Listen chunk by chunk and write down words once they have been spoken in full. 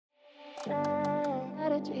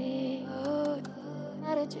dream, oh,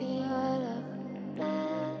 not a dream. All of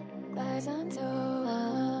black lies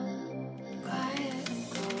untold, quiet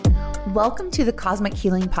and cold. Welcome to the Cosmic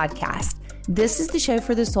Healing Podcast. This is the show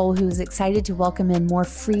for the soul who is excited to welcome in more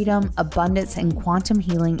freedom, abundance, and quantum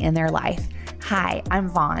healing in their life. Hi, I'm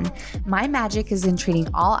Vaughn. My magic is in treating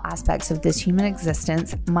all aspects of this human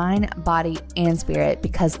existence, mind, body, and spirit,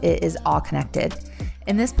 because it is all connected.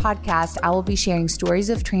 In this podcast, I will be sharing stories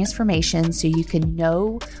of transformation so you can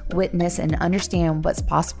know, witness, and understand what's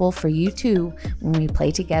possible for you too when we play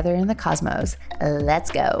together in the cosmos. Let's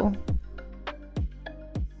go.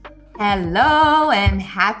 Hello and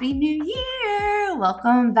Happy New Year.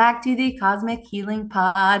 Welcome back to the Cosmic Healing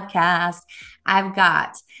Podcast. I've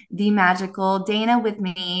got the magical Dana with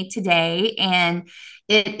me today, and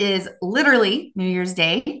it is literally New Year's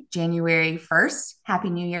Day, January 1st. Happy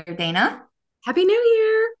New Year, Dana. Happy New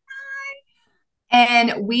Year.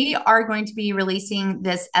 And we are going to be releasing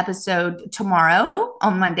this episode tomorrow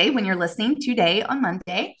on Monday when you're listening today on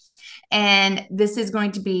Monday. And this is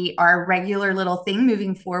going to be our regular little thing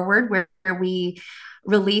moving forward where we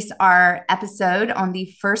release our episode on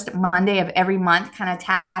the first Monday of every month, kind of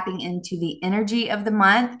tapping into the energy of the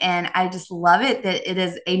month. And I just love it that it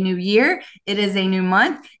is a new year. It is a new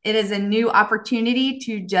month. It is a new opportunity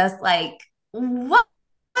to just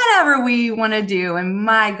whatever we want to do. And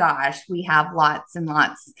my gosh, we have lots and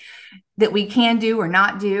lots that we can do or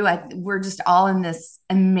not do. We're just all in this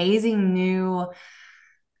amazing new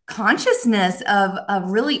consciousness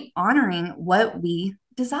of really honoring what we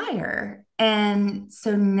desire. And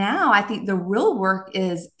so now I think the real work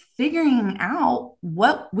is figuring out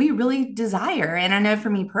what we really desire. And I know for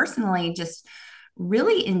me personally, just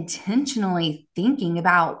really intentionally thinking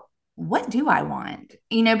about what do I want?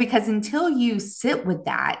 Because until you sit with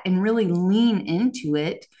that and really lean into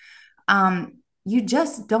it, you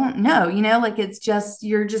just don't know, it's just,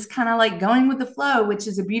 you're just kind of like going with the flow, which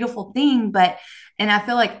is a beautiful thing. And I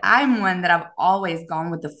feel like I'm one that I've always gone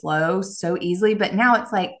with the flow so easily, but now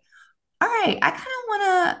it's like, all right, I kind of want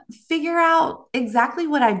to figure out exactly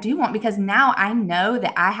what I do want, because now I know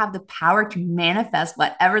that I have the power to manifest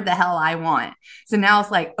whatever the hell I want. So now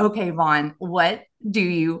it's like, okay, Vaughn, what do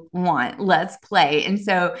you want? Let's play. And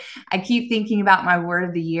so I keep thinking about my word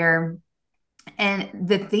of the year. And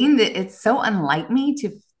the thing that it's so unlike me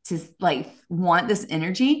to like want this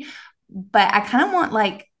energy, but I kind of want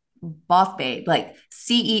like boss babe, like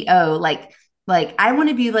CEO, like I want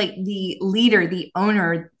to be like the leader, the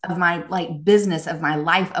owner of my like business, of my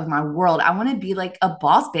life, of my world. I want to be like a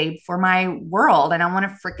boss babe for my world, and I want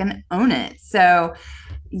to freaking own it. So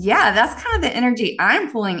yeah, that's kind of the energy I'm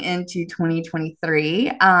pulling into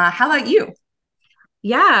 2023. How about you?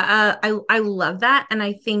 Yeah, I love that. And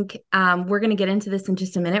I think we're going to get into this in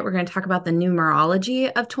just a minute. We're going to talk about the numerology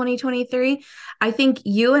of 2023. I think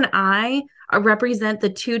you and I represent the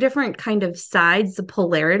two different kind of sides, the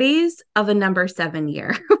polarities of a number 7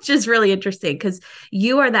 year, which is really interesting because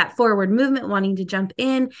you are that forward movement wanting to jump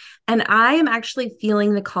in. And I am actually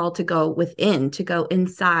feeling the call to go within, to go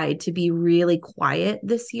inside, to be really quiet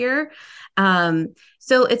this year.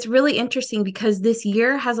 So it's really interesting because this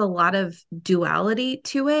year has a lot of duality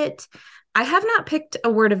to it. I have not picked a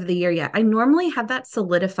word of the year yet. I normally have that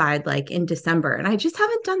solidified like in December, and I just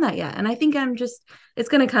haven't done that yet. And I think it's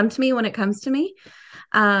going to come to me when it comes to me.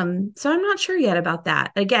 So I'm not sure yet about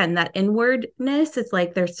that. Again, that inwardness, it's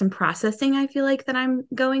like there's some processing I feel like that I'm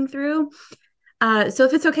going through. So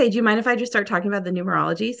if it's okay, do you mind if I just start talking about the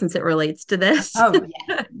numerology since it relates to this? Oh,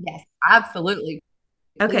 yes, absolutely.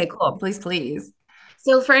 Okay, cool. Please.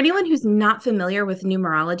 So for anyone who's not familiar with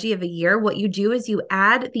numerology of a year, what you do is you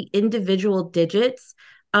add the individual digits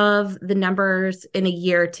of the numbers in a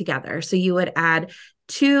year together. So you would add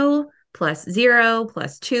 2 plus 0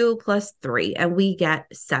 plus 2 plus 3, and we get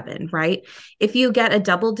 7, right? If you get a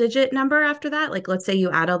double digit number after that, like let's say you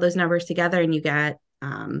add all those numbers together and you get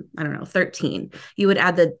 13, you would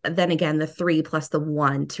add the 3 plus the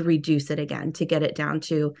 1 to reduce it again, to get it down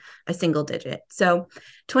to a single digit. So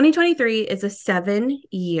 2023 is a 7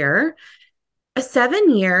 year. A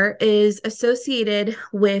 7 year is associated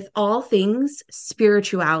with all things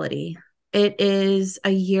spirituality. It is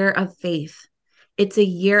a year of faith. It's a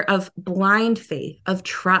year of blind faith, of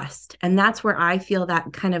trust. And that's where I feel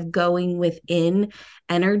that kind of going within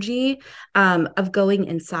energy, of going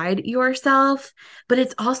inside yourself. But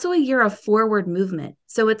it's also a year of forward movement.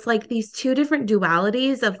 So it's like these two different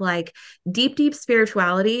dualities of like deep, deep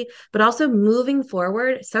spirituality, but also moving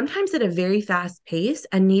forward, sometimes at a very fast pace,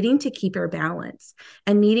 and needing to keep your balance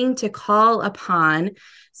and needing to call upon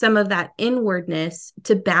some of that inwardness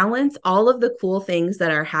to balance all of the cool things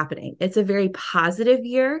that are happening. It's a very positive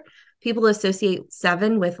year people associate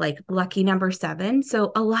 7 with like lucky number 7.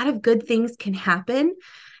 So a lot of good things can happen.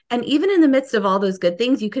 And even in the midst of all those good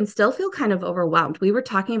things, you can still feel kind of overwhelmed. We were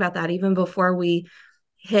talking about that even before we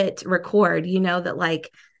hit record, that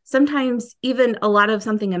like sometimes even a lot of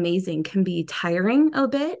something amazing can be tiring a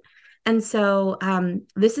bit. And so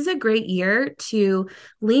this is a great year to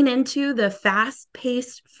lean into the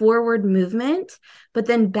fast-paced forward movement, but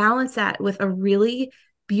then balance that with a really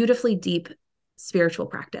beautifully deep spiritual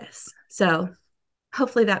practice. So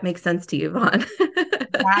hopefully that makes sense to you, Vaughn.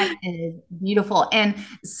 That is beautiful. And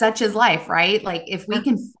such is life, right? Like if we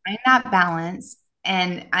can find that balance,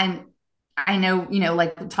 and I know,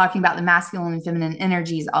 like talking about the masculine and feminine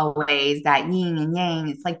energies always, that yin and yang,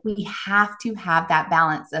 it's like we have to have that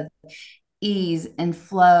balance of ease and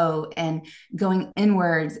flow and going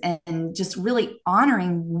inwards and just really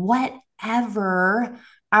honoring whatever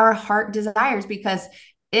our heart desires, because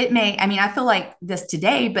I feel like this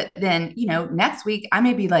today, but then, next week I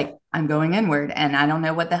may be like, I'm going inward and I don't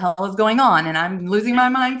know what the hell is going on and I'm losing my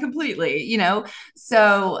mind completely,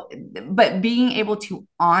 So, but being able to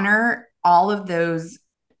honor all of those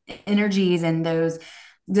energies and those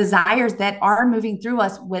desires that are moving through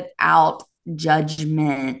us without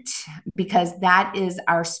judgment, because that is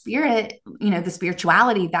our spirit, the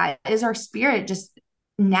spirituality, that is our spirit just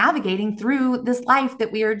navigating through this life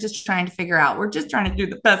that we are just trying to figure out. We're just trying to do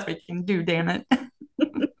the best we can do, damn it.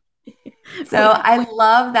 So I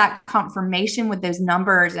love that confirmation with those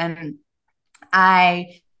numbers. And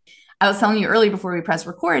I was telling you early before we press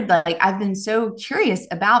record, like I've been so curious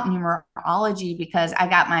about numerology because I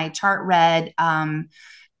got my chart read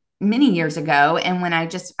many years ago. And when I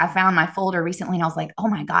found my folder recently and I was like, oh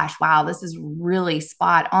my gosh, wow, this is really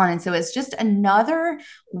spot on. And so it's just another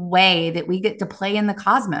way that we get to play in the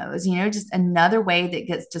cosmos, just another way that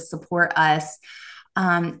gets to support us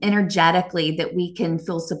energetically, that we can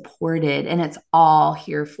feel supported, and it's all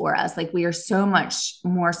here for us. Like we are so much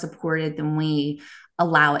more supported than we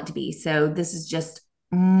allow it to be. So this is just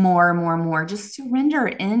more, just surrender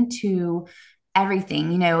into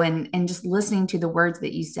everything, and just listening to the words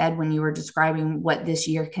that you said when you were describing what this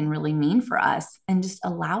year can really mean for us, and just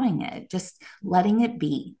allowing it, just letting it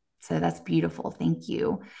be. So that's beautiful. Thank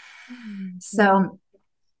you. So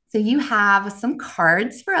you have some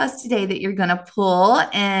cards for us today that you're going to pull,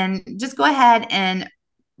 and just go ahead and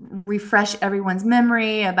refresh everyone's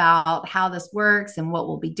memory about how this works and what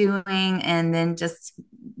we'll be doing, and then just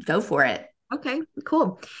go for it. Okay,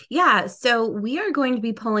 cool. Yeah, so we are going to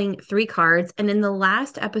be pulling 3 cards. And in the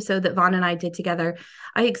last episode that Vaughn and I did together,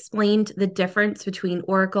 I explained the difference between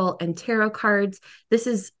Oracle and Tarot cards. This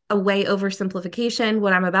is a way oversimplification,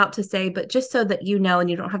 what I'm about to say, but just so that you know, and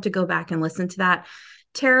you don't have to go back and listen to that.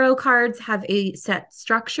 Tarot cards have a set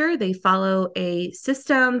structure. They follow a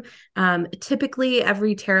system. Typically,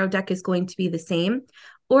 every tarot deck is going to be the same.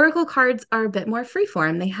 Oracle cards are a bit more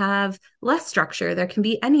freeform. They have less structure. There can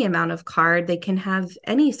be any amount of card. They can have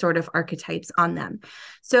any sort of archetypes on them.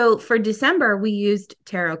 So for December, we used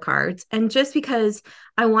tarot cards. And just because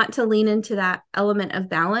I want to lean into that element of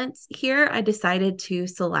balance here, I decided to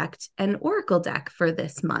select an Oracle deck for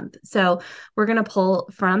this month. So we're going to pull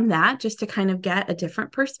from that just to kind of get a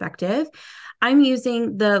different perspective. I'm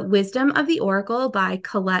using the Wisdom of the Oracle by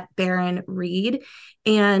Colette Baron Reed.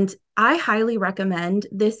 And I highly recommend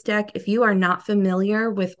this deck. If you are not familiar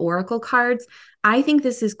with Oracle cards, I think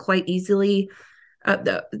this is quite easily,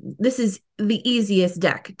 this is the easiest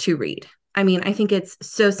deck to read. I mean, I think it's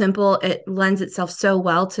so simple. It lends itself so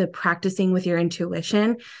well to practicing with your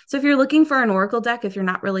intuition. So if you're looking for an Oracle deck, if you're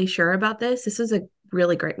not really sure about this, this is a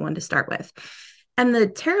really great one to start with. And the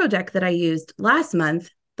tarot deck that I used last month,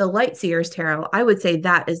 the Light Seers Tarot, I would say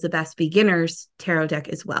that is the best beginner's tarot deck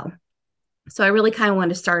as well. So I really kind of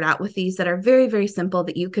wanted to start out with these that are very, very simple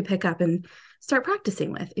that you could pick up and start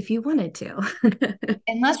practicing with if you wanted to.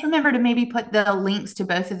 And let's remember to maybe put the links to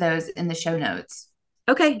both of those in the show notes.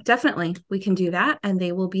 Okay, definitely. We can do that. And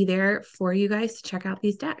they will be there for you guys to check out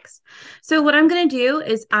these decks. So what I'm going to do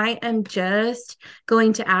is I am just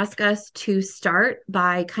going to ask us to start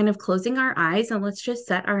by kind of closing our eyes, and let's just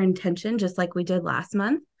set our intention just like we did last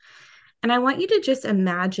month. And I want you to just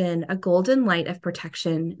imagine a golden light of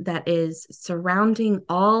protection that is surrounding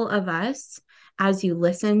all of us as you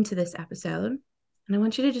listen to this episode. And I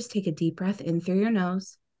want you to just take a deep breath in through your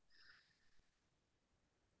nose.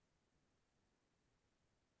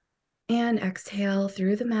 And exhale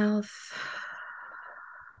through the mouth.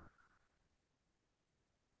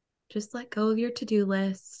 Just let go of your to-do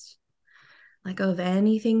list. Let go of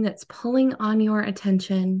anything that's pulling on your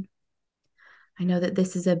attention. I know that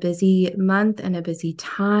this is a busy month and a busy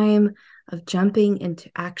time of jumping into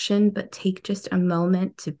action, but take just a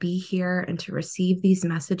moment to be here and to receive these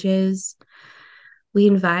messages. We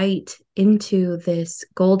invite into this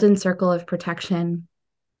golden circle of protection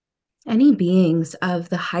any beings of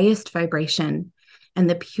the highest vibration and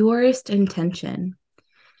the purest intention.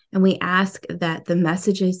 And we ask that the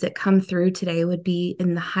messages that come through today would be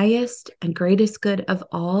in the highest and greatest good of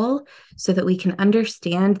all, so that we can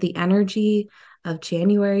understand the energy of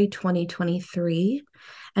January 2023,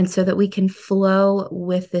 and so that we can flow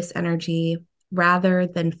with this energy rather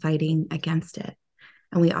than fighting against it.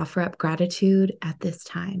 And we offer up gratitude at this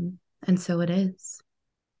time. And so it is.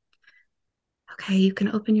 Okay, you can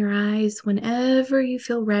open your eyes whenever you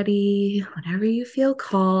feel ready, whenever you feel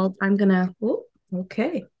called.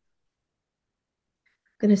 Okay.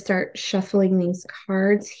 I'm going to start shuffling these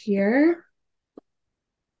cards here.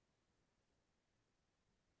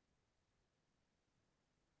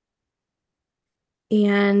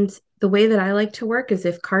 And the way that I like to work is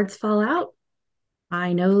if cards fall out,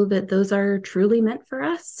 I know that those are truly meant for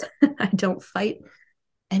us. I don't fight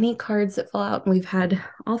any cards that fall out. And we've had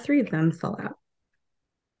all three of them fall out.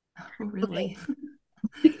 Oh, really?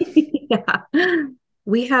 Yeah.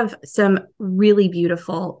 We have some really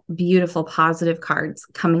beautiful, beautiful positive cards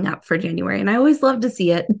coming up for January. And I always love to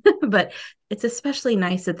see it, but it's especially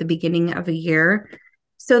nice at the beginning of a year.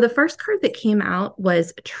 So the first card that came out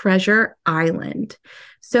was Treasure Island.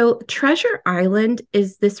 So Treasure Island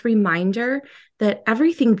is this reminder that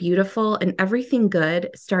everything beautiful and everything good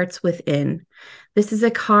starts within. This is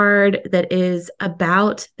a card that is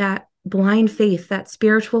about that blind faith, that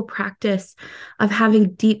spiritual practice of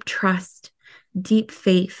having deep trust, deep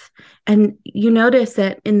faith. And you notice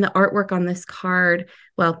that in the artwork on this card,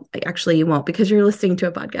 well, actually you won't because you're listening to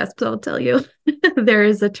a podcast, but I'll tell you, there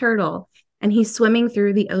is a turtle and he's swimming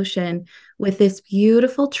through the ocean with this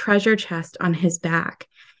beautiful treasure chest on his back.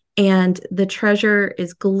 And the treasure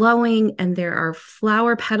is glowing and there are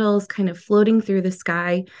flower petals kind of floating through the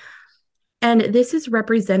sky. And this is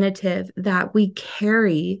representative that we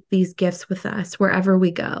carry these gifts with us wherever we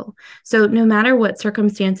go. So no matter what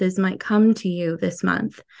circumstances might come to you this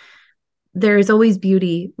month, there is always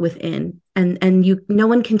beauty within, and no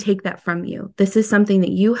one can take that from you. This is something that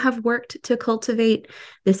you have worked to cultivate.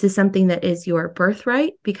 This is something that is your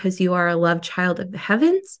birthright because you are a loved child of the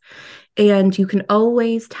heavens, and you can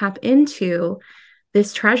always tap into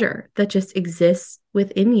this treasure that just exists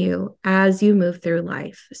within you as you move through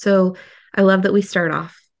life. So I love that we start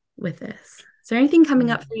off with this. Is there anything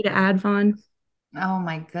coming up for you to add, Vaughn? Oh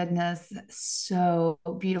my goodness. So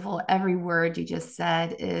beautiful. Every word you just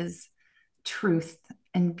said is truth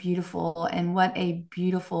and beautiful. And what a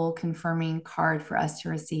beautiful confirming card for us to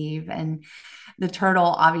receive. And the turtle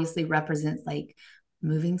obviously represents like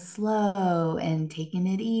moving slow and taking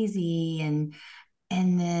it easy. And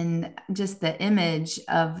then just the image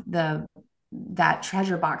of that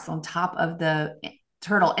treasure box on top of the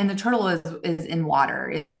turtle, and the turtle is in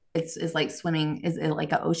water. It's like swimming, is it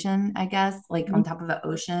like an ocean, I guess, like on top of an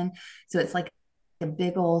ocean. So it's like a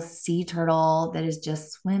big old sea turtle that is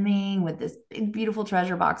just swimming with this big beautiful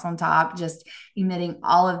treasure box on top, just emitting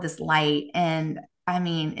all of this light. And I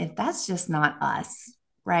mean, if that's just not us,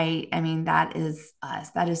 right? I mean, that is us.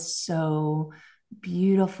 That is so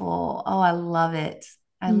beautiful. Oh, I love it.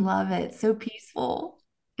 I love it. So peaceful.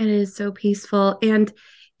 It is so peaceful. And,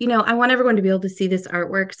 I want everyone to be able to see this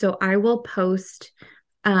artwork. So I will post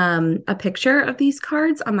a picture of these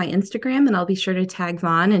cards on my Instagram, and I'll be sure to tag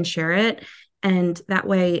Vaughn and share it. And that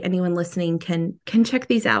way anyone listening can check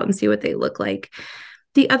these out and see what they look like.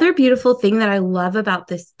 The other beautiful thing that I love about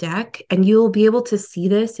this deck, and you'll be able to see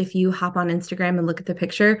this if you hop on Instagram and look at the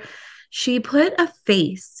picture, she put a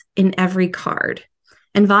face in every card.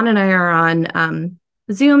 And Vaughn and I are on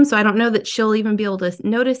Zoom, so I don't know that she'll even be able to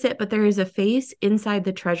notice it, but there is a face inside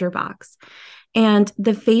the treasure box. And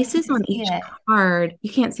the faces on each card,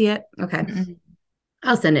 you can't see it? Okay. Mm-mm.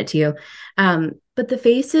 I'll send it to you. But the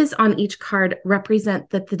faces on each card represent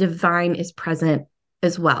that the divine is present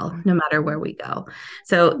as well, no matter where we go.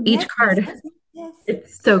 So each card,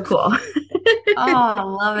 it's so cool. Oh, I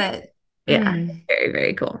love it. Yeah, very,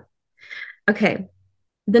 very cool. Okay.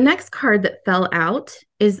 The next card that fell out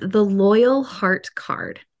is the Loyal Heart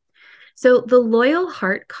card. So the Loyal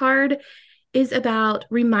Heart card is about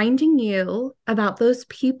reminding you about those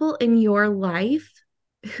people in your life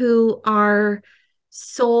who are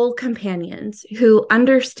soul companions, who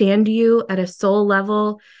understand you at a soul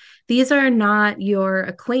level. These are not your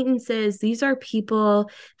acquaintances. These are people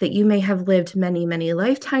that you may have lived many, many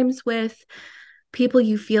lifetimes with, people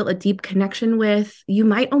you feel a deep connection with. You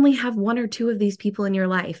might only have one or two of these people in your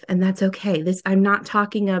life, and that's okay. I'm not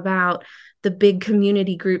talking about the big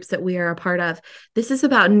community groups that we are a part of. This is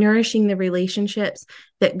about nourishing the relationships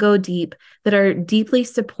that go deep, that are deeply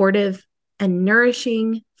supportive and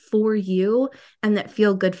nourishing for you and that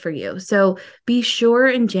feel good for you. So be sure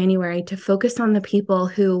in January to focus on the people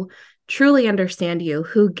who truly understand you,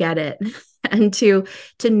 who get it, and to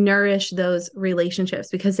nourish those relationships,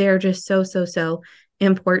 because they are just so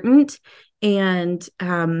important. And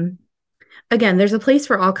again, there's a place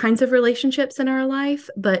for all kinds of relationships in our life,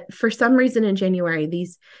 but for some reason in January,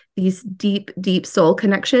 these deep soul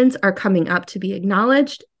connections are coming up to be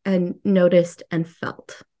acknowledged and noticed and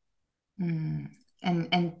felt.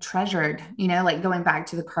 And treasured, like going back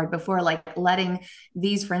to the card before, like letting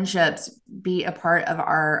these friendships be a part of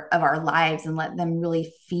our lives and let them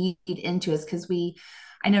really feed into us. Because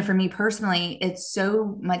I know for me personally, it's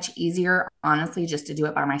so much easier, honestly, just to do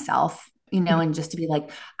it by myself, and just to be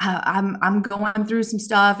like, I'm going through some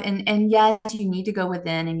stuff, and yes, you need to go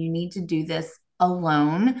within and you need to do this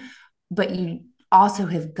alone, but you also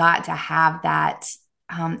have got to have that,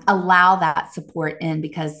 allow that support in,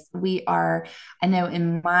 because I know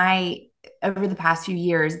over the past few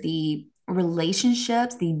years, the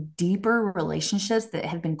deeper relationships that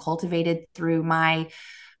have been cultivated through my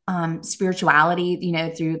spirituality,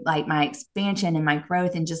 through like my expansion and my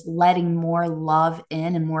growth and just letting more love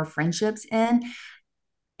in and more friendships in,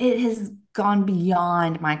 it has gone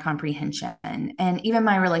beyond my comprehension. And even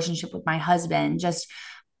my relationship with my husband, just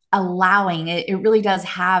allowing it, it really does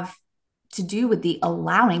have to do with the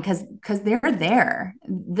allowing, because they're there.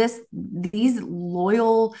 These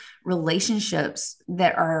loyal relationships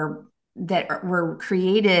were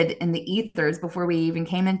created in the ethers before we even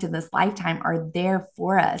came into this lifetime are there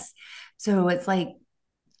for us. So it's like,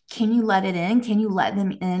 can you let it in? Can you let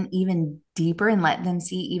them in even deeper and let them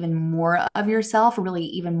see even more of yourself, or really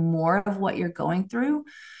even more of what you're going through?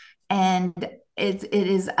 And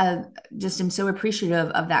I'm so appreciative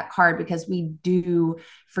of that card, because we do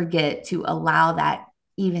forget to allow that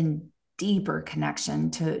even deeper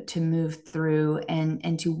connection to move through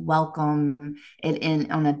and to welcome it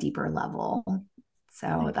in on a deeper level.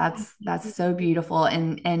 So that's so beautiful,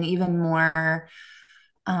 and even more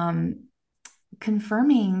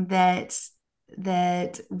confirming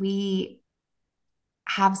that we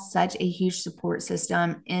have such a huge support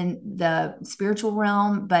system in the spiritual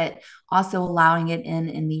realm, but also allowing it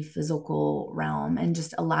in the physical realm, and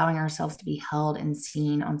just allowing ourselves to be held and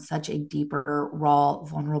seen on such a deeper, raw,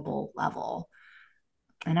 vulnerable level.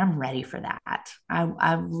 And I'm ready for that. I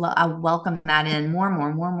welcome that in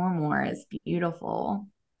more. It's beautiful.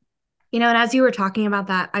 And as you were talking about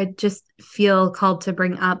that, I just feel called to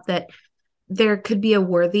bring up that there could be a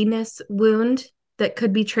worthiness wound that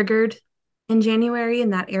could be triggered in January in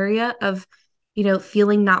that area of,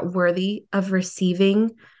 feeling not worthy of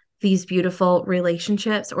receiving these beautiful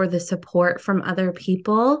relationships or the support from other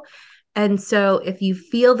people. And so if you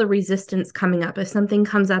feel the resistance coming up, if something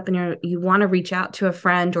comes up and you want to reach out to a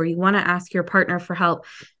friend or you want to ask your partner for help,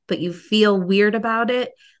 but you feel weird about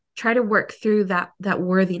it, try to work through that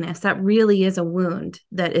worthiness. That really is a wound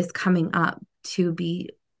that is coming up to be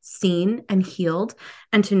seen and healed,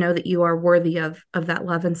 and to know that you are worthy of that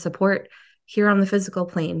love and support here on the physical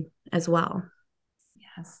plane as well.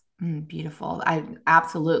 Yes. Beautiful. I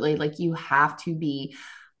absolutely, like, you have to be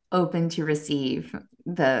open to receive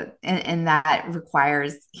and that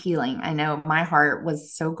requires healing. I know my heart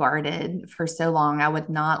was so guarded for so long. I would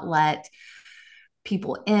not let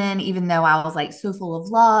people in, even though I was like so full of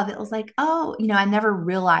love. It was like, oh, I never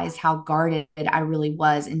realized how guarded I really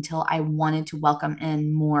was until I wanted to welcome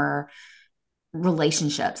in more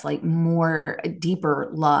relationships, like more deeper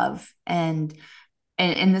love. And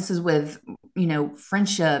this is with,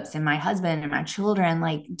 friendships and my husband and my children,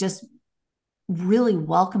 like just really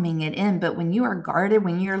welcoming it in. But when you are guarded,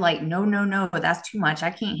 when you're like, no, that's too much,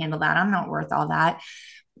 I can't handle that, I'm not worth all that.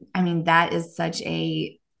 I mean, that is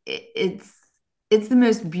it's the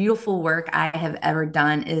most beautiful work I have ever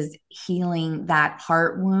done, is healing that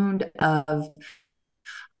heart wound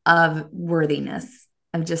of worthiness,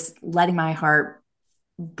 of just letting my heart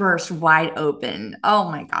burst wide open.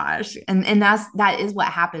 Oh my gosh. And that is what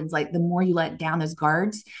happens. Like, the more you let down those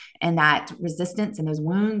guards and that resistance and those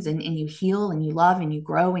wounds, and you heal and you love and you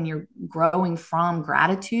grow, and you're growing from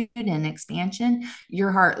gratitude and expansion,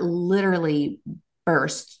 your heart literally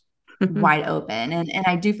bursts wide open. And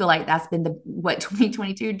I do feel like that's been what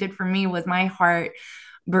 2022 did for me, was my heart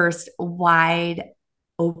burst wide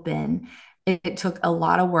open. It took a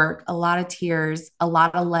lot of work, a lot of tears, a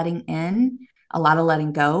lot of letting in, a lot of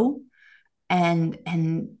letting go, and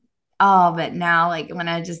but now like when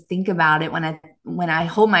I just think about it, when I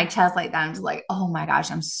hold my chest like that, I'm just like, oh my gosh,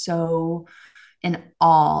 I'm so in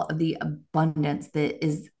awe of the abundance that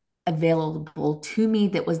is available to me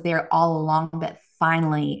that was there all along, but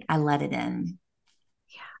finally I let it in.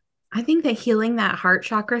 I think that healing that heart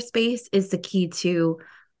chakra space is the key to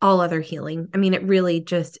all other healing. I mean, it really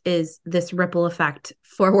just is this ripple effect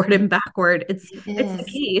forward and backward. It It's the is.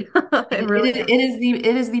 key. It, It really it, is.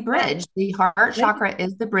 it is the bridge. The heart Yeah. chakra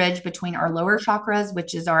is the bridge between our lower chakras,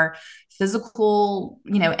 which is our physical,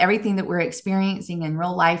 everything that we're experiencing in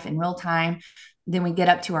real life in real time. Then we get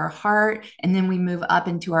up to our heart, and then we move up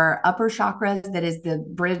into our upper chakras. That is the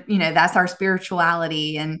bridge, that's our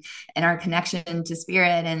spirituality and our connection to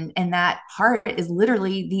spirit. And that heart is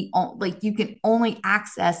literally like you can only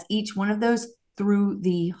access each one of those through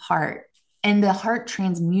the heart. And the heart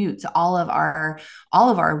transmutes all of our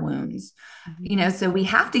wounds, so we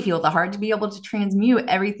have to heal the heart to be able to transmute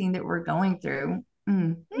everything that we're going through.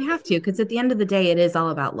 We have to, because at the end of the day, it is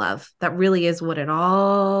all about love. That really is what it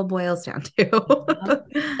all boils down to.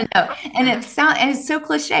 And it's so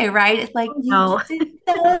cliche, right? It's like No. it's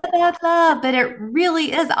so about love, but it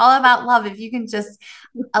really is all about love. If you can just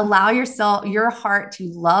allow your heart to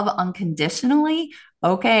love unconditionally.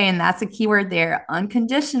 Okay. And that's a key word there,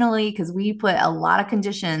 unconditionally, because we put a lot of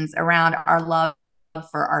conditions around our love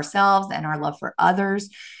for ourselves and our love for others.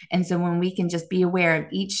 And so when we can just be aware of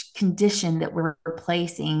each condition that we're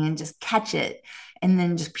replacing and just catch it and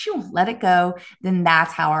then just let it go, then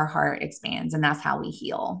that's how our heart expands and that's how we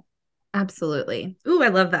heal. Absolutely. Ooh, I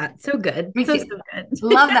love that. So good. Me So, too. so good.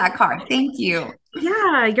 Love that card. Thank you.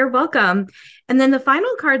 Yeah, you're welcome. And then the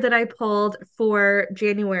final card that I pulled for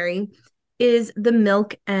January is the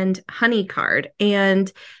Milk and Honey card. And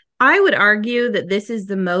I would argue that this is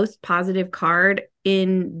the most positive card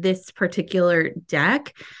in this particular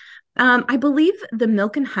deck. I believe the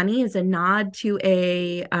milk and honey is a nod to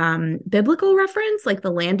a biblical reference, like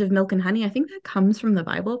the land of milk and honey. I think that comes from the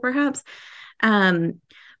Bible, perhaps. Um,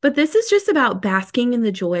 but this is just about basking in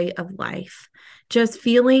the joy of life, just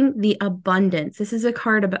feeling the abundance. This is a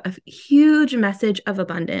card about a huge message of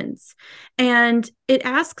abundance. And it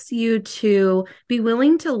asks you to be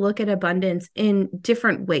willing to look at abundance in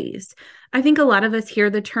different ways. I think a lot of us hear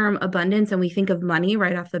the term abundance and we think of money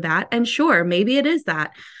right off the bat. And sure, maybe it is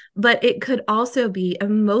that. But it could also be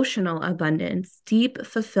emotional abundance, deep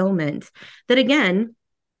fulfillment that, again,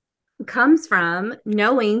 comes from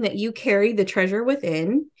knowing that you carry the treasure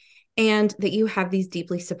within and that you have these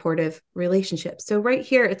deeply supportive relationships. So right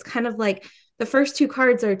here, it's kind of like the first two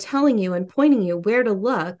cards are telling you and pointing you where to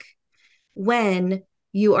look when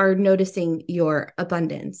you are noticing your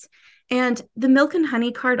abundance. And the milk and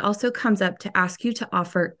honey card also comes up to ask you to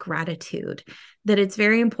offer gratitude, that it's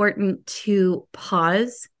very important to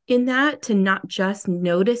pause in that, to not just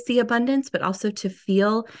notice the abundance, but also to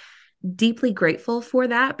feel deeply grateful for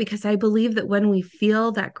that, because I believe that when we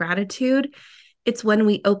feel that gratitude, it's when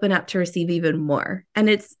we open up to receive even more. And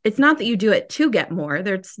it's not that you do it to get more.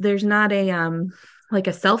 There's not a like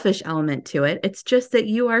a selfish element to it. It's just that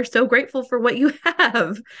you are so grateful for what you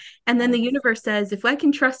have. And then the universe says, if I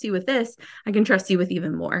can trust you with this, I can trust you with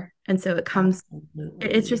even more. And so it comes,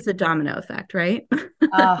 it's just a domino effect, right?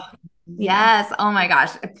 Oh, Yeah. yes. Oh my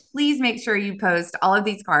gosh. Please make sure you post all of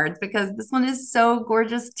these cards because this one is so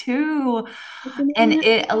gorgeous too. And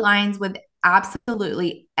it aligns with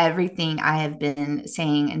absolutely everything I have been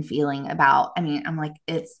saying and feeling about. I mean, I'm like,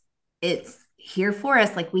 it's here for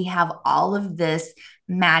us. Like we have all of this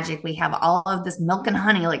magic. We have all of this milk and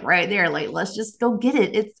honey, like right there. Like, let's just go get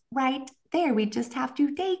it. It's right there. We just have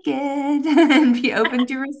to take it and be open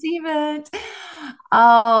to receive it.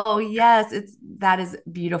 Oh, yes, that is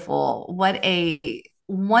beautiful. What a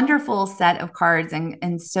wonderful set of cards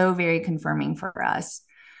and so very confirming for us.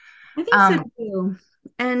 I think so too.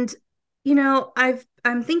 And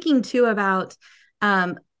I'm thinking too about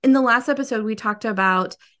in the last episode we talked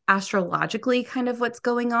about astrologically kind of what's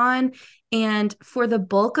going on. And for the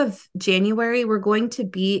bulk of January, we're going to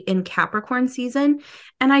be in Capricorn season.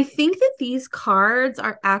 And I think that these cards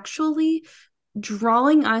are actually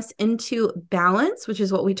drawing us into balance, which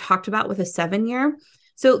is what we talked about with a 7-year.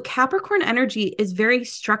 So Capricorn energy is very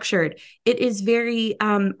structured. It is very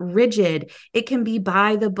rigid. It can be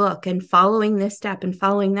by the book and following this step and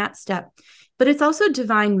following that step. But it's also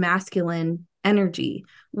divine masculine energy,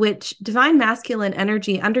 which divine masculine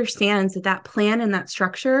energy understands that plan and that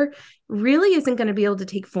structure really isn't going to be able to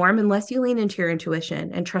take form unless you lean into your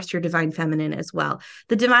intuition and trust your divine feminine as well.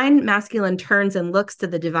 The divine masculine turns and looks to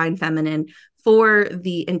the divine feminine for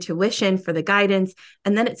the intuition, for the guidance.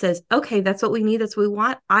 And then it says, okay, that's what we need. That's what we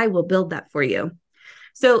want. I will build that for you.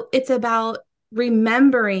 So it's about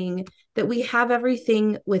remembering that we have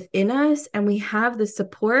everything within us and we have the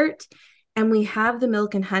support and we have the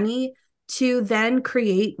milk and honey to then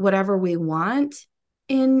create whatever we want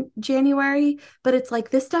in January. But it's like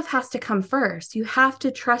this stuff has to come first. You have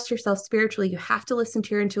to trust yourself spiritually. You have to listen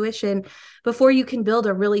to your intuition before you can build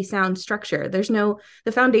a really sound structure.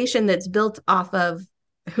 The foundation that's built off of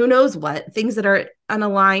who knows what, things that are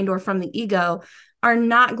unaligned or from the ego are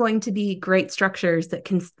not going to be great structures that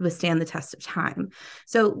can withstand the test of time.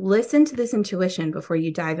 So listen to this intuition before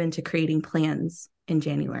you dive into creating plans in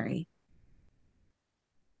January.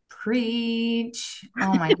 Preach.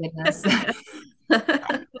 Oh my goodness.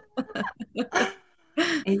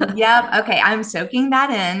 Yep. Okay. I'm soaking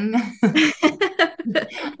that in.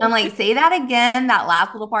 I'm like, say that again. That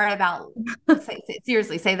last little part about,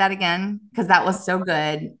 seriously, say that again. Because that was so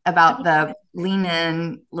good about the lean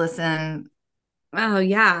in, listen. Oh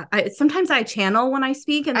yeah. Sometimes I channel when I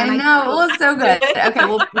speak and then I know it was so good. Okay.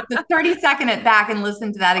 Well, 30-second it back and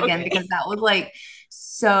listen to that again, because that was like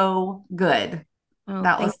so good. Oh,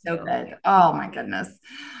 That was so you. good. Oh my goodness.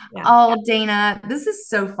 Yeah. Oh, Dana, this is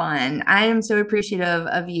so fun. I am so appreciative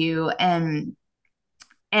of you. And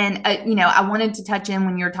I wanted to touch in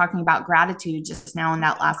when you were talking about gratitude just now in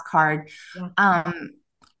that last card.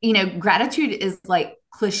 Yeah. Gratitude is like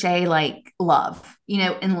cliche, like love,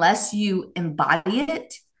 unless you embody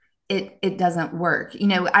it, it doesn't work.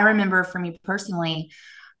 I remember for me personally,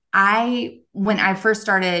 when I first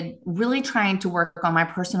started really trying to work on my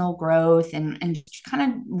personal growth and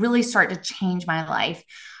kind of really start to change my life,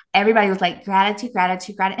 everybody was like, gratitude,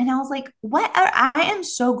 gratitude, gratitude. And I was like, what? I am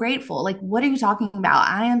so grateful. Like, what are you talking about?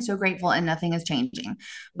 I am so grateful and nothing is changing.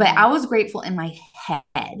 But I was grateful in my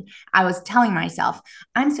head. I was telling myself,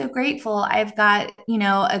 I'm so grateful. I've got,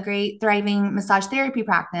 a great thriving massage therapy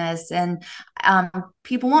practice and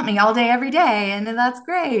people want me all day, every day. And that's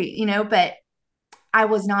great, but I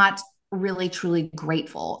was not really truly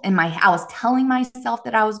grateful. I was telling myself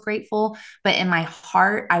that I was grateful, but in my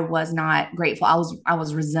heart I was not grateful. I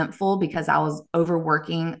was resentful because I was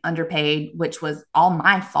overworking, underpaid, which was all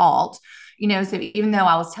my fault. So even though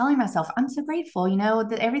I was telling myself I'm so grateful,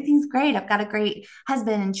 that everything's great. I've got a great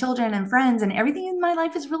husband and children and friends and everything in my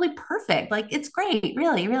life is really perfect. Like it's great,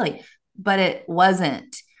 really, really. But it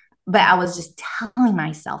wasn't. But I was just telling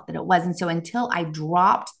myself that it wasn't. So until I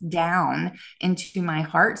dropped down into my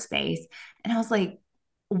heart space and I was like,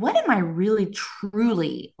 what am I really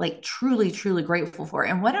truly, like truly, truly grateful for?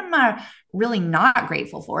 And what am I really not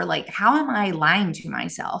grateful for? Like, how am I lying to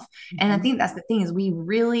myself? And I think that's the thing is we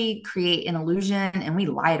really create an illusion and we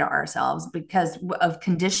lie to ourselves because of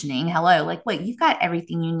conditioning. Hello, like, wait, you've got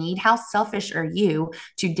everything you need. How selfish are you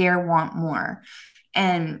to dare want more?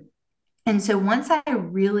 And so once I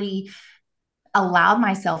really allowed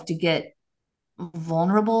myself to get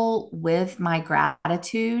vulnerable with my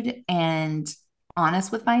gratitude and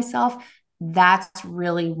honest with myself, that's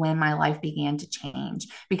really when my life began to change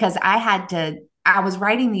because I was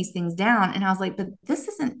writing these things down and I was like, but this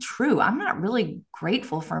isn't true. I'm not really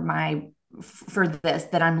grateful for this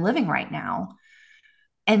that I'm living right now.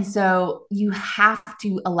 And so you have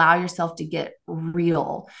to allow yourself to get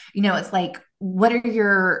real. It's like, what are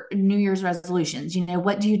your New Year's resolutions?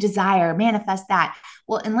 What do you desire? Manifest that.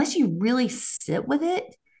 Well, unless you really sit with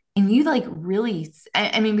it and you like really,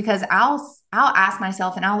 I mean, because I'll ask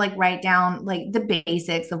myself and I'll like write down like the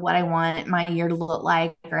basics of what I want my year to look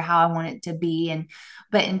like or how I want it to be.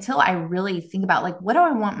 But until I really think about like, what do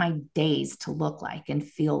I want my days to look like and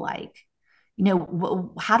feel like?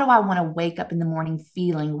 How do I want to wake up in the morning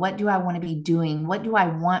feeling? What do I want to be doing? What do I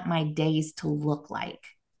want my days to look like?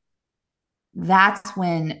 That's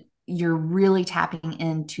when you're really tapping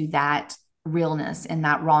into that realness and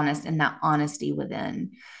that rawness and that honesty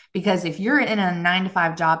within. Because if you're in a 9 to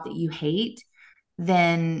 5 job that you hate,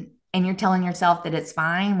 and you're telling yourself that it's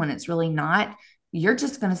fine when it's really not, you're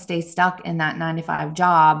just going to stay stuck in that 9 to 5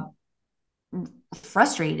 job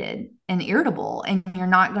frustrated and irritable, and you're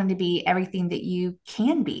not going to be everything that you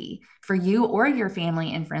can be for you or your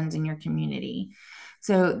family and friends in your community.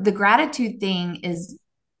 So the gratitude thing is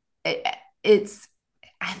it's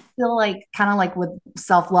I feel like kind of like with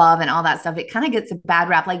self-love and all that stuff, it kind of gets a bad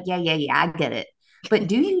rap like yeah, I get it. But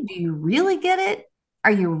do you really get it?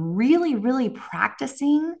 Are you really really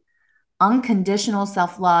practicing unconditional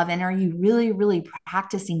self-love, and are you really really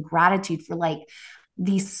practicing gratitude for like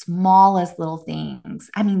these smallest little things?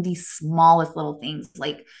 I mean, these smallest little things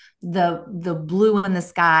like the blue in the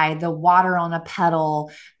sky, the water on a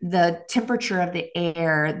petal, the temperature of the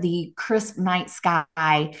air, the crisp night sky.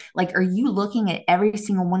 Like, are you looking at every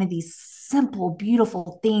single one of these simple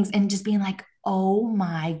beautiful things and just being like, oh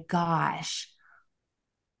my gosh,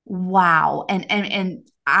 wow. And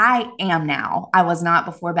I am now. I was not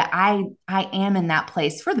before, but I am in that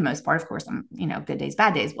place for the most part. Of course, I'm, good days,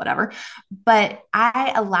 bad days, whatever. But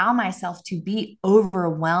I allow myself to be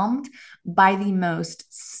overwhelmed by the most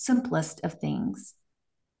simplest of things.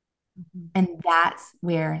 Mhm. And that's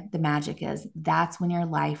where the magic is. That's when your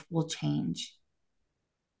life will change.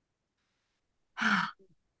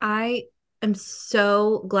 I am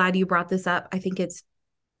so glad you brought this up. I think it's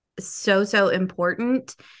so, so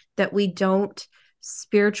important that we don't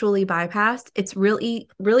spiritually bypass. It's really,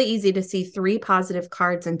 really easy to see three positive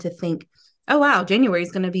cards and to think, oh, wow, January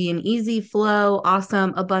is going to be an easy flow,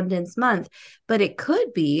 awesome abundance month. But it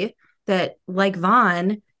could be that, like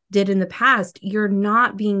Vaughn did in the past, you're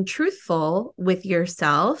not being truthful with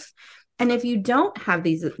yourself. And if you don't have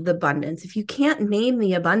the abundance, if you can't name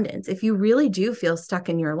the abundance, if you really do feel stuck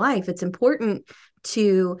in your life, it's important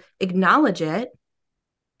to acknowledge it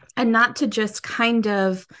and not to just kind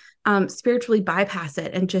of spiritually bypass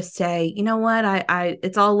it and just say, you know what,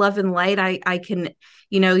 it's all love and light. I can,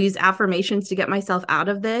 use affirmations to get myself out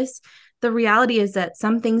of this. The reality is that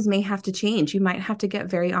some things may have to change. You might have to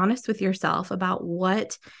get very honest with yourself about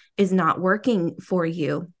what is not working for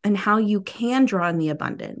you and how you can draw in the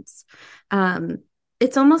abundance.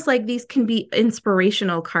 It's almost like these can be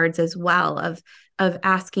inspirational cards as well of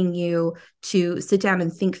asking you to sit down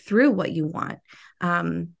and think through what you want.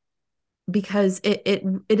 Because it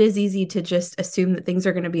is easy to just assume that things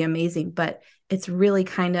are going to be amazing, but it's really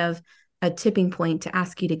kind of a tipping point to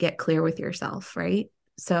ask you to get clear with yourself, right?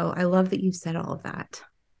 So I love that you said all of that.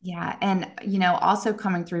 Yeah. And, also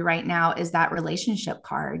coming through right now is that relationship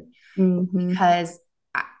card Mm-hmm. because,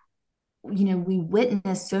 we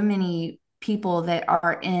witness so many people that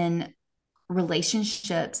are in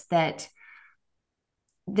relationships that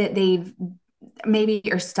they've maybe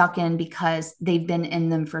are stuck in because they've been in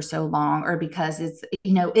them for so long or because it's,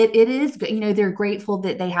 it is good. They're grateful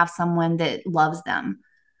that they have someone that loves them.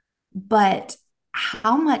 But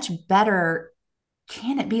how much better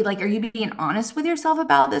can it be? Like, are you being honest with yourself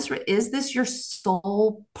about this? Is this your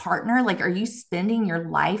soul partner? Like, are you spending your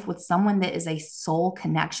life with someone that is a soul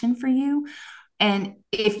connection for you? And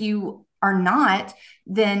if you are not,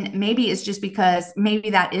 then maybe it's just because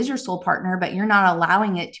maybe that is your soul partner, but you're not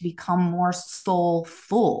allowing it to become more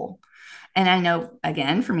soulful. And I know,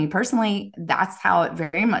 again, for me personally, that's how it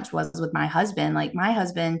very much was with my husband. Like, my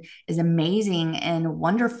husband is amazing and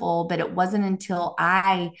wonderful, but it wasn't until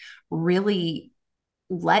I really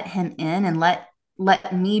let him in and let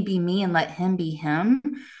me be me and let him be him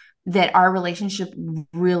that our relationship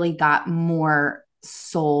really got more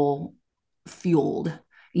soul fueled.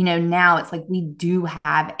 Now it's like we do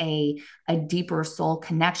have a deeper soul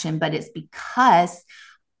connection, but it's because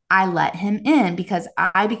I let him in because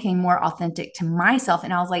I became more authentic to myself.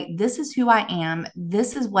 And I was like, this is who I am.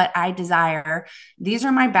 This is what I desire. These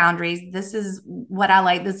are my boundaries. This is what I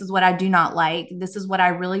like. This is what I do not like. This is what I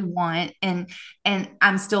really want. And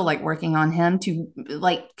I'm still like working on him to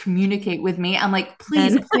like communicate with me. I'm like,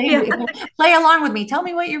 please And yeah. play along with me. Tell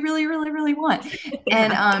me what you really, really, really want.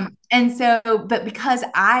 Yeah. And so, but because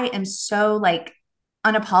I am so like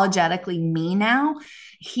unapologetically me now,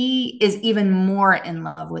 he is even more in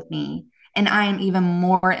love with me and I am even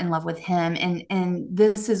more in love with him. And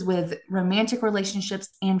this is with romantic relationships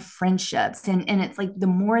and friendships. And it's like the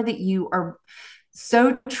more that you are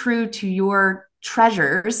so true to your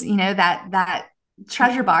treasures, that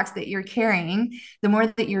treasure box that you're carrying, the more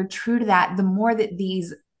that you're true to that, the more that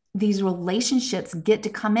these relationships get to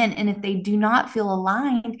come in. And if they do not feel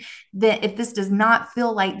aligned, that if this does not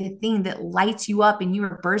feel like the thing that lights you up and you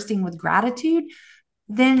are bursting with gratitude,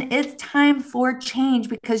 then it's time for change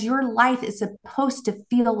because your life is supposed to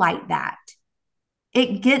feel like that.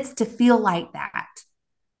 It gets to feel like that.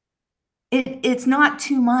 It's not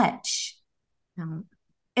too much. No.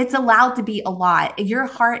 It's allowed to be a lot. Your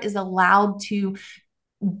heart is allowed to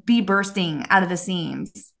be bursting out of the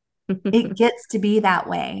seams. It gets to be that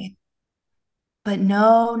way. But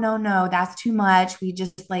no, no, no, that's too much. We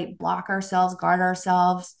just like block ourselves, guard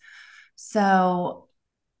ourselves. So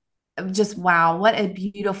just wow, what a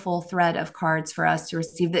beautiful thread of cards for us to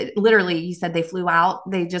receive. That literally, you said they flew out,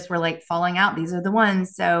 they just were like falling out. These are the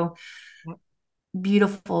ones. So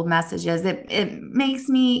beautiful messages. It makes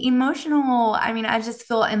me emotional. I mean, I just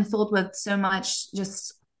feel I'm filled with so much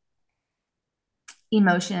just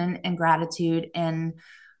emotion and gratitude and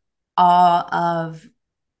awe of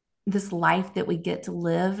this life that we get to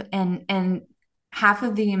live. And half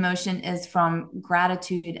of the emotion is from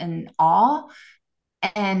gratitude and awe,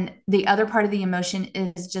 and the other part of the emotion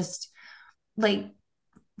is just like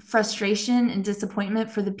frustration and disappointment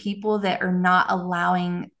for the people that are not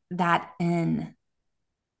allowing that in.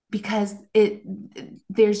 because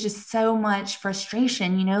there's just so much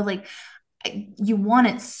frustration, like you want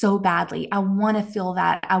it so badly. I want to feel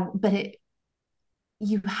that. But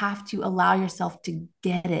you have to allow yourself to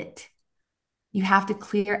get it. You have to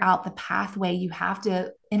clear out the pathway. You have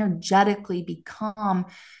to energetically become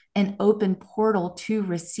an open portal to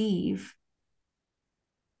receive.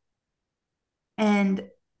 And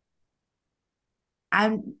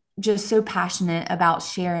I'm just so passionate about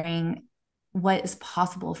sharing what is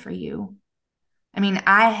possible for you. I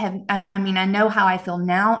know how I feel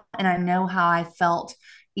now, and I know how I felt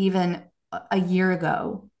even a year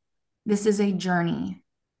ago. This is a journey.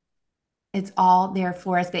 It's all there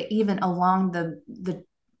for us. But even along the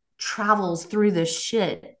travels through the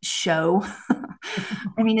shit show,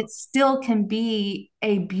 it still can be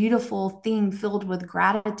a beautiful thing filled with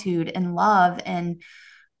gratitude and love and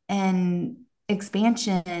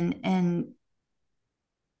expansion and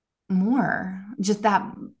more. Just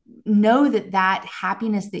that, know that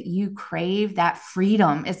happiness that you crave, that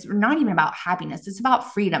freedom, it's not even about happiness, it's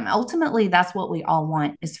about freedom. Ultimately, that's what we all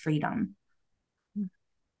want, is freedom.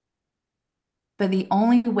 But the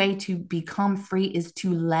only way to become free is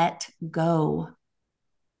to let go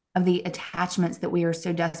of the attachments that we are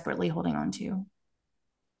so desperately holding on to.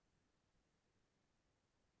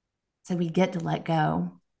 So we get to let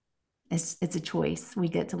go. It's a choice. We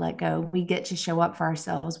get to let go. We get to show up for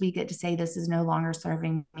ourselves. We get to say, this is no longer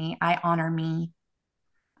serving me. I honor me.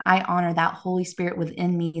 I honor that Holy Spirit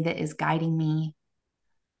within me that is guiding me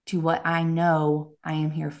to what I know I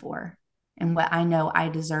am here for and what I know I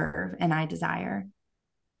deserve and I desire.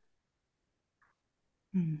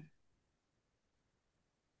 Did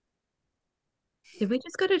we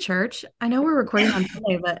just go to church? I know we're recording on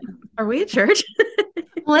Sunday, but are we at church?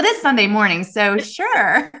 Well, it is Sunday morning, so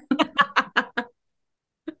sure.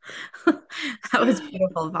 That was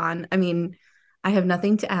beautiful, Vaughn. I have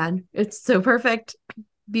nothing to add. It's so perfect.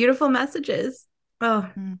 Beautiful messages. Oh,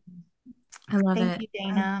 I love it. Thank you,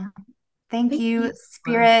 Dana. Thank you,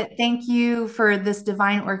 Spirit. Thank you for this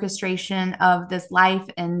divine orchestration of this life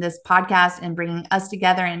and this podcast and bringing us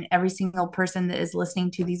together and every single person that is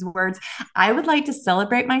listening to these words. I would like to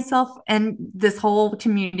celebrate myself and this whole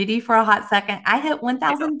community for a hot second. I hit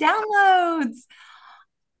 1,000 downloads.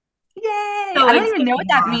 Yay. I don't even know what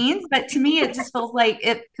that means, but to me, it just feels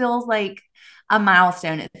like a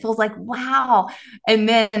milestone. It feels like, wow. And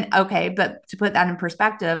then, okay, but to put that in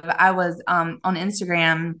perspective, I was on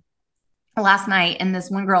Instagram last night, and this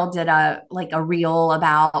one girl did a reel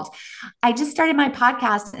about, I just started my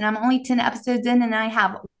podcast and I'm only 10 episodes in and I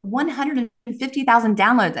have 150,000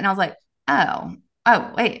 downloads. And I was like, oh,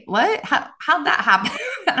 wait, what? How'd that happen?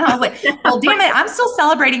 And I was like, well, damn it, I'm still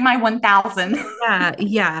celebrating my 1,000.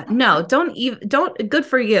 Yeah. No, don't, good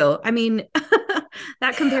for you.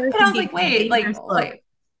 That comparison. And I was like, wait,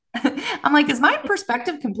 I'm like, is my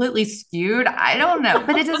perspective completely skewed? I don't know,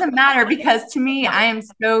 but it doesn't matter, because to me, I am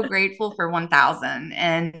so grateful for 1,000,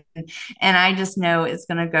 and I just know it's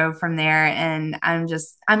going to go from there. And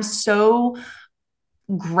I'm so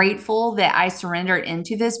grateful that I surrendered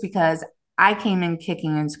into this, because I came in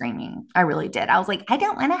kicking and screaming. I really did. I was like, I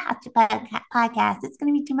don't want to have to podcast. It's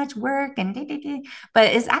going to be too much work. But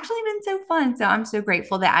it's actually been so fun. So I'm so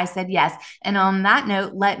grateful that I said yes. And on that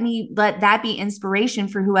note, let that be inspiration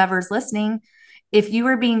for whoever's listening. If you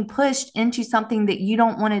are being pushed into something that you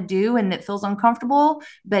don't want to do and that feels uncomfortable,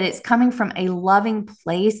 but it's coming from a loving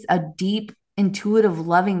place, a deep, intuitive,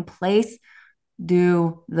 loving place,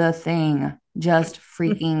 do the thing. Just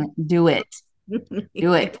freaking do it.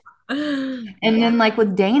 Do it. And then, like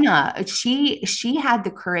with Dana, she had the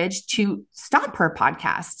courage to stop her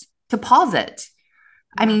podcast, to pause it.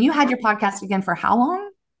 You had your podcast again for how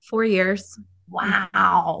long? 4 years.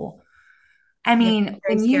 Wow. Very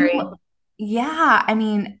scary.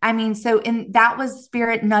 So that was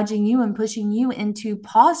Spirit nudging you and pushing you into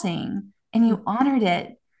pausing, and you honored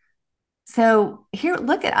it. So here,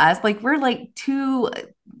 look at us. Like, we're like two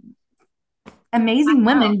amazing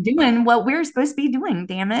women doing what we're supposed to be doing.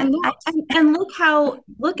 Damn it. And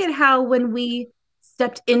look at how when we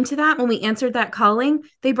stepped into that, when we answered that calling,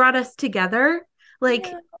 they brought us together.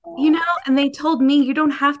 And they told me, you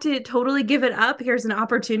don't have to totally give it up. Here's an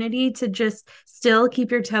opportunity to just still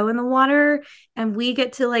keep your toe in the water. And we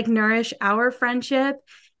get to nourish our friendship,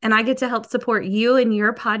 and I get to help support you and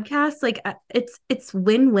your podcast. It's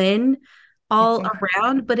win-win all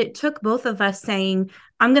around, but it took both of us saying,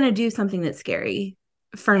 I'm going to do something that's scary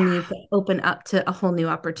for me to open up to a whole new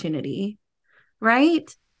opportunity.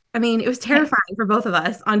 Right? It was terrifying for both of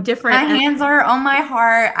us on different. My hands are on my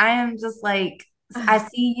heart. I am just like, I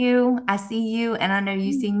see you, and I know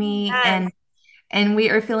you see me. Yes. And we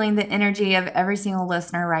are feeling the energy of every single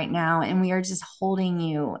listener right now. And we are just holding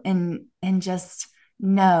you and just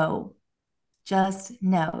know,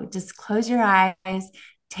 just close your eyes,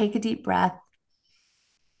 take a deep breath,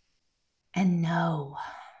 and know.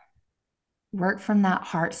 Work from that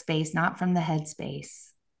heart space, not from the head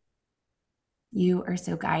space. You are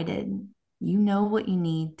so guided. You know what you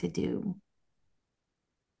need to do.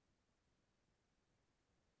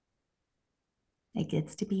 It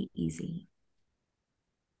gets to be easy.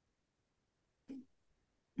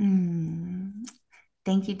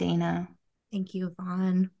 Thank you, Dana. Thank you,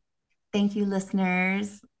 Vaughn. Thank you,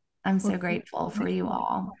 listeners. I'm so grateful for you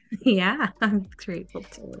all. Yeah, I'm grateful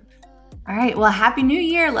too. All right. Well, Happy New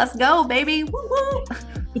Year. Let's go, baby. Woo-hoo.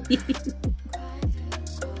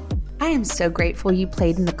 I am so grateful you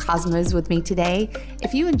played in the cosmos with me today.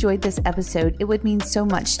 If you enjoyed this episode, it would mean so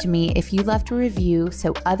much to me if you left a review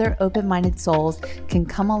so other open-minded souls can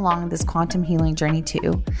come along this quantum healing journey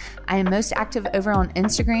too. I am most active over on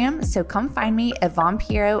Instagram, so come find me at Von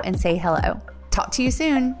Piero and say hello. Talk to you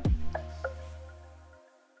soon.